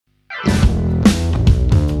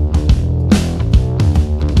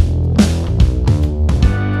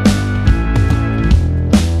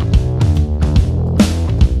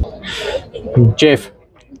Jeff,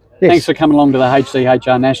 Yes. thanks for coming along to the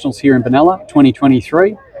HCHR Nationals here in Benalla,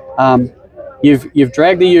 2023. You've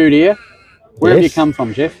dragged the ute here. Where have you Yes. come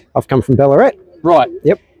from, Jeff? I've come from Ballarat. Right.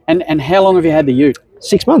 Yep. And how long have you had the ute?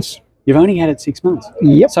 6 months. You've only had it 6 months.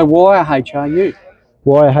 Yep. So why a HR ute?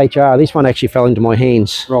 Why a HR? This one actually fell into my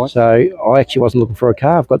hands. Right. So I actually wasn't looking for a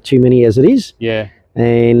car. I've got too many as it is. Yeah.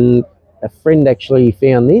 And a friend actually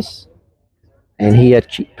found this, and he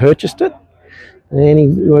actually purchased it. And he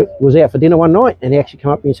was out for dinner one night, and he actually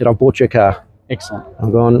came up and he said, "I've bought your car." Excellent.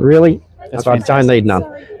 I've gone, "Really?" That's I don't need none.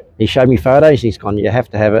 He showed me photos, and he's gone, "You have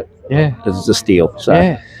to have it." Yeah. Because it's a steal. So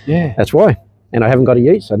yeah. that's why. And I haven't got a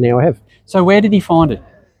ute, so now I have. So where did he find it?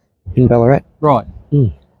 In Ballarat. Right.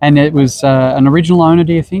 Mm. And it was an original owner,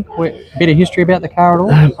 do you think? A bit of history about the car at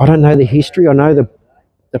all? I don't know the history. I know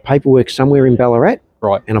the paperwork somewhere in Ballarat.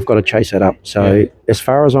 Right. And I've got to chase that up. So as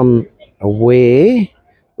far as I'm aware, it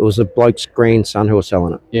was a bloke's grandson who was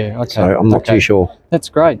selling it. Yeah, okay. So I'm not too sure. That's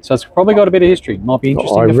great. So it's probably got a bit of history. Might be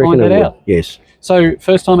interesting I to reckon find it that would. out. Yes. So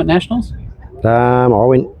first time at Nationals? I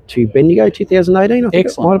went to Bendigo 2018, I think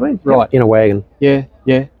Excellent. it might have been. Right. In a wagon. Yeah.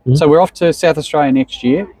 So we're off to South Australia next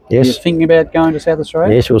year. Yes. You're thinking about going to South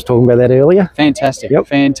Australia? Yes, we was talking about that earlier. Fantastic. Yep.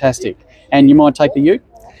 Fantastic. And you might take the ute?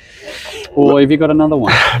 Or have you got another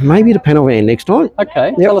one? Maybe the panel van next time. Okay.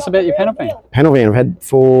 Yep. Tell us about your panel van. Panel van I've had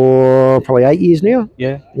for probably 8 years now.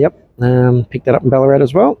 Yeah. Yep. Picked that up in Ballarat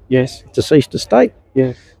as well. Yes. Deceased estate.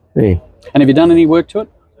 Yeah. Yeah. And have you done any work to it?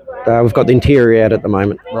 We've got the interior out at the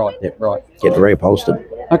moment. Right. Yep. Right. Getting reupholstered.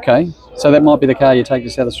 Okay. So that might be the car you take to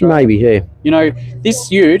South Australia. Maybe, yeah. You know,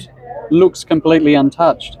 this ute looks completely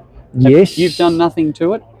untouched. Yes. You've done nothing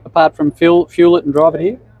to it apart from fuel it and drive it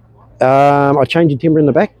here? I changed the timber in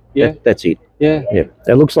the back. Yeah. That's it. Yeah. Yeah.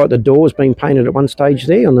 It looks like the door's been painted at one stage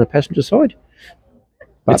there on the passenger side.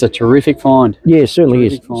 It's a terrific find. Yeah, it certainly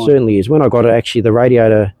is. Terrific find. Certainly is. When I got it, actually, the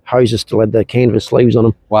radiator hoses still had the canvas sleeves on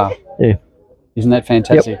them. Wow. Yeah. Isn't that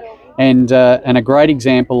fantastic? And a great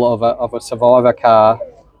example of a survivor car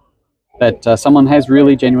that someone has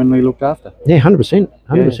really genuinely looked after. Yeah, 100%.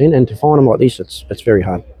 100%. And to find them like this, it's very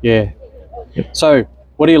hard. Yeah. Yep. So,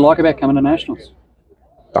 what do you like about coming to Nationals?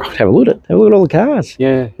 Oh, have a look at it. Have a look at all the cars.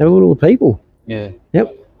 Yeah. Have a look at all the people. Yeah.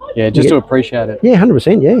 Yep. Yeah, just to appreciate it. Yeah,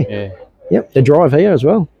 100%. Yeah. Yeah. Yep. The drive here as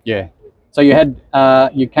well. Yeah. So you had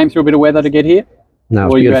you came through a bit of weather to get here? No,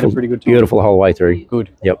 Or it's you had a beautiful. pretty good time? Beautiful the whole way through.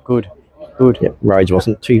 Good. Yep. Good. Yep. Roads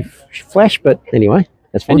wasn't too flash, but anyway,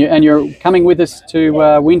 that's fine. And you're coming with us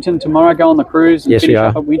to Winton tomorrow, go on the cruise and Yes, we finish are.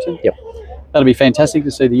 up at Winton? Yep. That'll be fantastic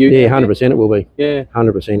to see the ute. Yeah, 100% it will be. Yeah.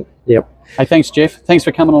 100%. Yep. Hey, thanks, Jeff. Thanks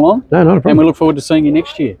for coming along. No, not a And problem. we look forward to seeing you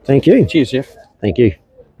next year. Thank you. Cheers, Jeff. Thank you.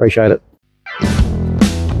 Appreciate it.